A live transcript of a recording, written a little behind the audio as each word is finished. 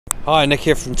Hi, Nick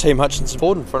here from Team Hutchinson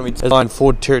Ford. In front of me is a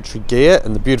Ford Territory Ghia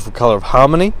in the beautiful colour of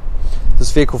Harmony.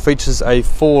 This vehicle features a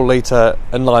 4 litre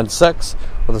inline 6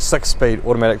 with a 6-speed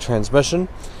automatic transmission,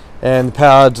 and the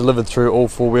power delivered through all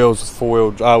 4 wheels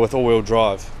with all-wheel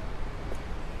drive.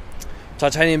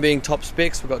 Titanium being top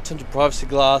specs, we've got tinted privacy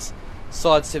glass,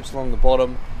 side steps along the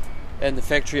bottom, and the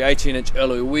factory 18-inch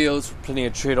alloy wheels with plenty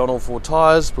of tread on all 4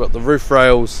 tyres. We've got the roof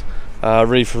rails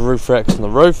ready for roof racks on the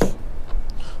roof.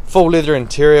 Full leather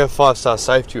interior, 5-star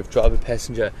safety with driver,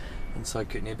 passenger, inside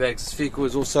curtain airbags. This vehicle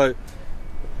is also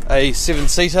a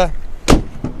 7-seater.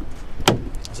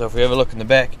 So if we have a look in the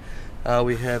back,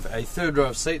 we have a third row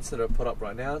of seats that are put up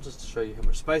right now, just to show you how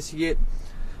much space you get.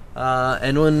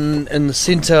 And in the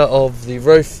centre of the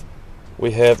roof,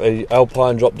 we have a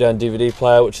Alpine drop-down DVD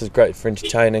player, which is great for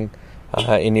entertaining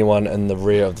anyone in the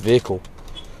rear of the vehicle.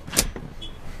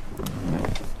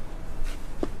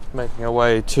 Making our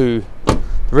way to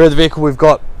the rear of the vehicle, we've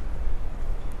got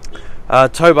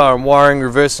tow bar and wiring,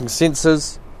 reversing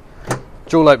sensors,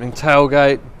 dual opening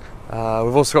tailgate.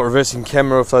 We've also got reversing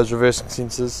camera with those reversing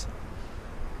sensors.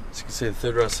 As you can see, the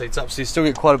third row seats up, so you still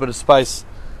get quite a bit of space,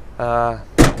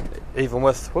 even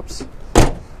with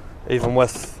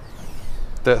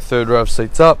that third row of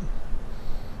seats up,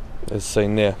 as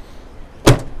seen there.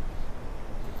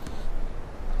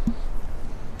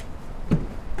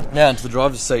 Now into the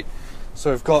driver's seat. So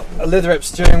we've got a leather-wrapped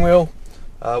steering wheel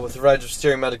with a range of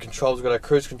steering mounted controls. We've got our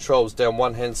cruise controls down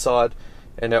one hand side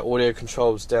and our audio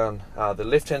controls down the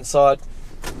left hand side.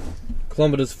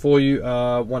 Kilometres for you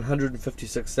are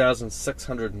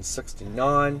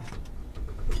 156,669.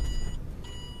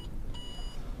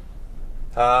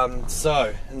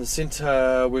 So in the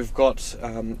centre we've got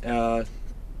our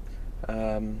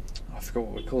I forgot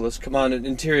what we call this,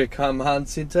 interior command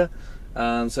centre.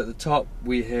 So at the top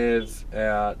we have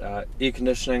our air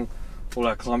conditioning, all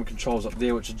our climate controls up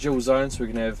there, which are dual zone, so we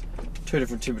can have 2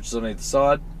 different temperatures on either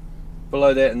side.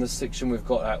 Below that in this section we've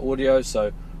got our audio,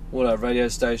 so all our radio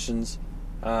stations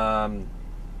and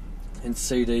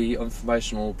CD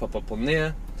information will pop up on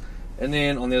there. And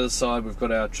then on the other side we've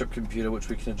got our trip computer, which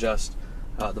we can adjust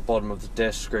at the bottom of the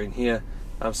dash screen here.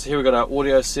 So here we've got our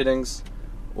audio settings,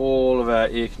 all of our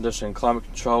air conditioning, climate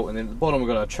control, and then at the bottom we've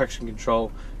got our traction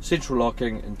control, central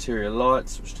locking, interior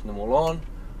lights, which turn them all on,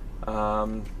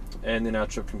 and then our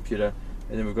trip computer,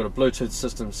 and then we've got a Bluetooth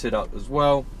system set up as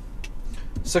well.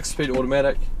 6-speed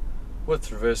automatic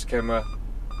with reverse camera.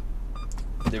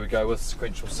 There we go, with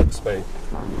sequential 6-speed.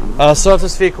 So if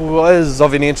this vehicle is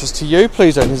of any interest to you,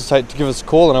 please don't hesitate to give us a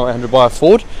call on 0800 by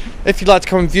Ford. If you'd like to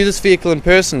come and view this vehicle in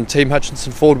person, Team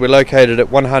Hutchinson Ford, we're located at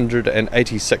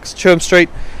 186 Churm Street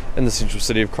in the central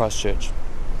city of Christchurch.